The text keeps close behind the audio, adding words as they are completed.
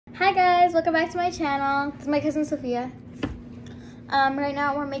Hi guys, welcome back to my channel. This is my cousin Sophia. Right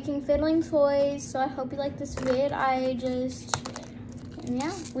now we're making fiddling toys, so I hope you like this vid.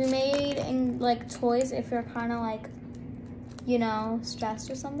 We made like toys if you're kind of like, you know, stressed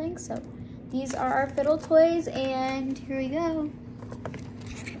or something. So these are our fiddle toys, and here we go.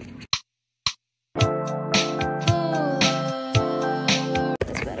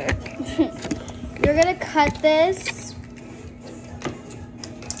 That's better. You're gonna cut this,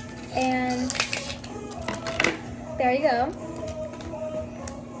 and there you go.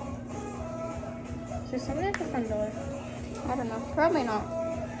 Is there somebody at the front door? I don't know. Probably not.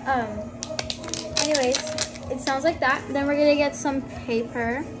 Anyways, it sounds like that. Then we're gonna get some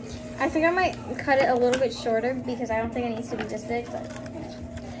paper. I think I might cut it a little bit shorter because I don't think it needs to be this big. But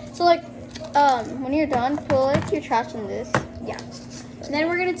so like, when you're done, put like your trash in this. Yeah. And then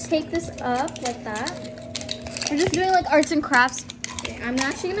we're gonna take this up like that. We're just doing like arts and crafts. Okay, I'm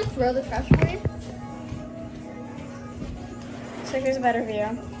actually gonna throw the trash away. So here's a better view.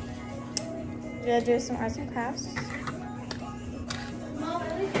 We're gonna do some arts and crafts.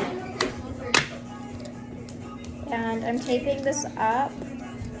 And I'm taping this up.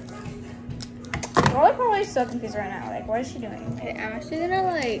 We're probably so confused right now. Like, what is she doing? Okay, I'm actually gonna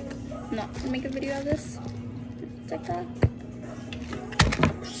like not make a video of this. It's like that.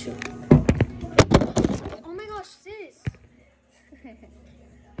 Shoot. Oh my gosh, sis.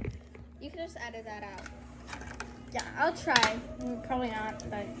 You can just edit that out. Yeah, I'll try. Probably not,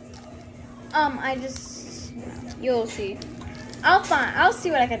 but You'll see. I'll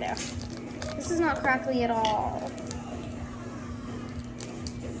see what I can do. This is not crackly at all.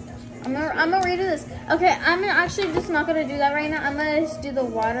 I'm gonna redo this. Okay, I'm actually just not gonna do that right now. I'm gonna just do the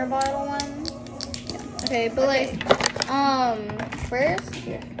water bottle one. Yeah. Okay, but like, first,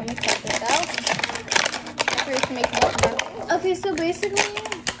 here, let me cut this out. First, make it. Okay, so basically,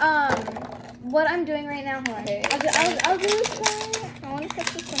 what I'm doing right now, hold on. I'll do this one. I want to cut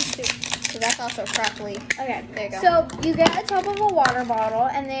this one too. So that's also crackly. Okay, there you go. So you get the top of a water bottle,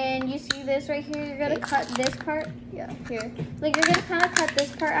 and then you see this right here. You're gonna cut this part. Yeah, here. Like you're gonna kind of cut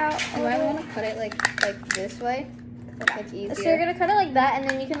this part out. You might want to cut it like this way. That's like easier. So you're gonna cut it like that, and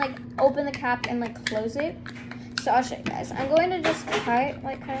then you can like open the cap and like close it. So I'll show you guys. I'm going to just cut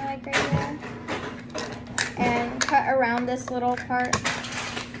like kind of like right here, and cut around this little part.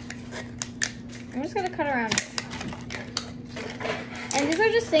 I'm just gonna cut around it. And these are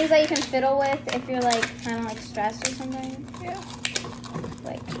just things that you can fiddle with if you're like kind of like stressed or something. Yeah.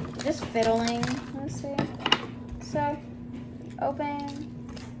 Like just fiddling, let's see. So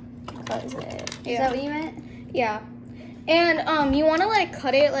open, close it. Is that what you meant? Yeah. And you want to like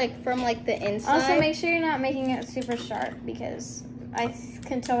cut it like from like the inside. Also make sure you're not making it super sharp because I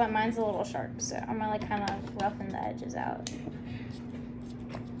can tell that mine's a little sharp. So I'm gonna like kind of roughen the edges out.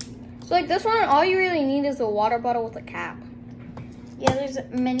 So like this one, all you really need is a water bottle with a cap. Yeah, there's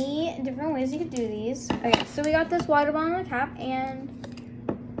many different ways you could do these. Okay, so we got this water bottle and a cap, and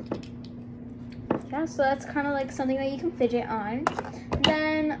yeah, so that's kind of like something that you can fidget on.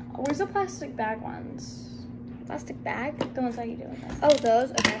 Then, where's the plastic bag ones? Plastic bag? The ones that you do with this. Oh,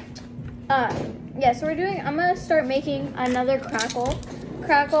 those? Okay. Yeah, so I'm gonna start making another crackle.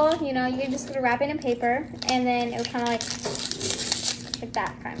 Crackle, you know, you're just gonna wrap it in paper, and then it'll kind of like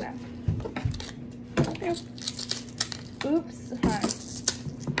that, kind of. Oops.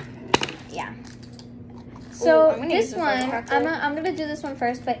 Yeah. So this one, I'm gonna do this one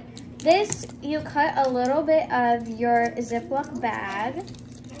first, but this you cut a little bit of your Ziploc bag,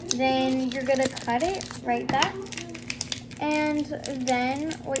 then you're gonna cut it right that, and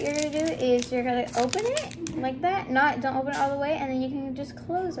then what you're gonna do is you're gonna open it like that. Don't open it all the way, and then you can just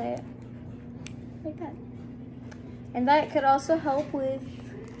close it like that. And that could also help with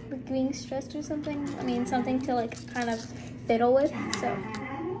being stressed or something. I mean, something to like kind of fiddle with. So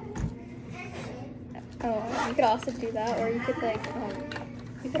you could also do that, or you could like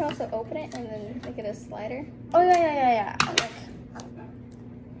you could also open it and then make it a slider. Oh yeah.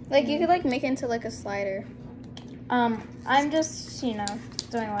 Like you could like make it into like a slider. I'm just, you know,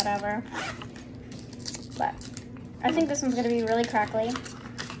 doing whatever. But I think this one's gonna be really crackly.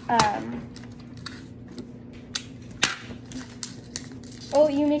 Oh,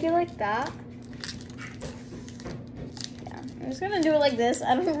 you make it like that? Yeah, I'm just gonna do it like this.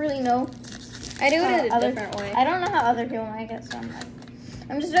 I don't really know. I do it a different way. I don't know how other people make it, so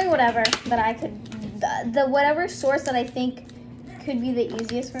I'm just doing whatever that I could, the whatever source that I think could be the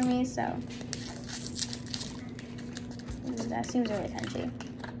easiest for me, so. That seems really punchy.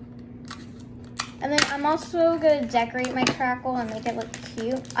 And then I'm also gonna decorate my crackle and make it look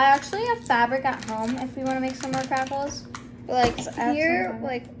cute. I actually have fabric at home if we wanna make some more crackles. Like here,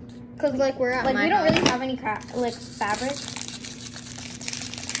 like Cause like we're at like my we don't house. really have any fabric.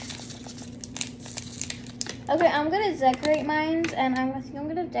 Okay, I'm gonna decorate mine, and I think I'm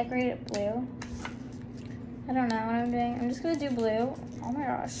gonna decorate it blue. I don't know what I'm doing. I'm just gonna do blue. Oh my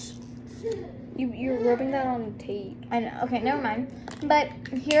gosh. You're rubbing that on tape. I know. Okay, never mind. But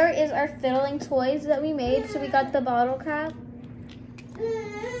here is our fiddling toys that we made. So we got the bottle cap.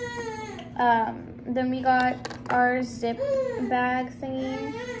 Then we got our zip bag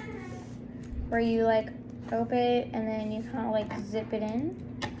thingy, where you like open it and then you kind of like zip it in.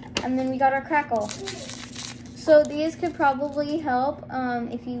 And then we got our crackle. So these could probably help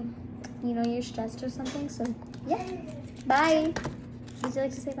if you're stressed or something. So yeah. Bye. Would you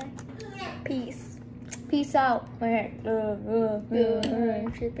like to say bye? Peace. Peace out.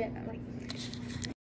 I'm tripping.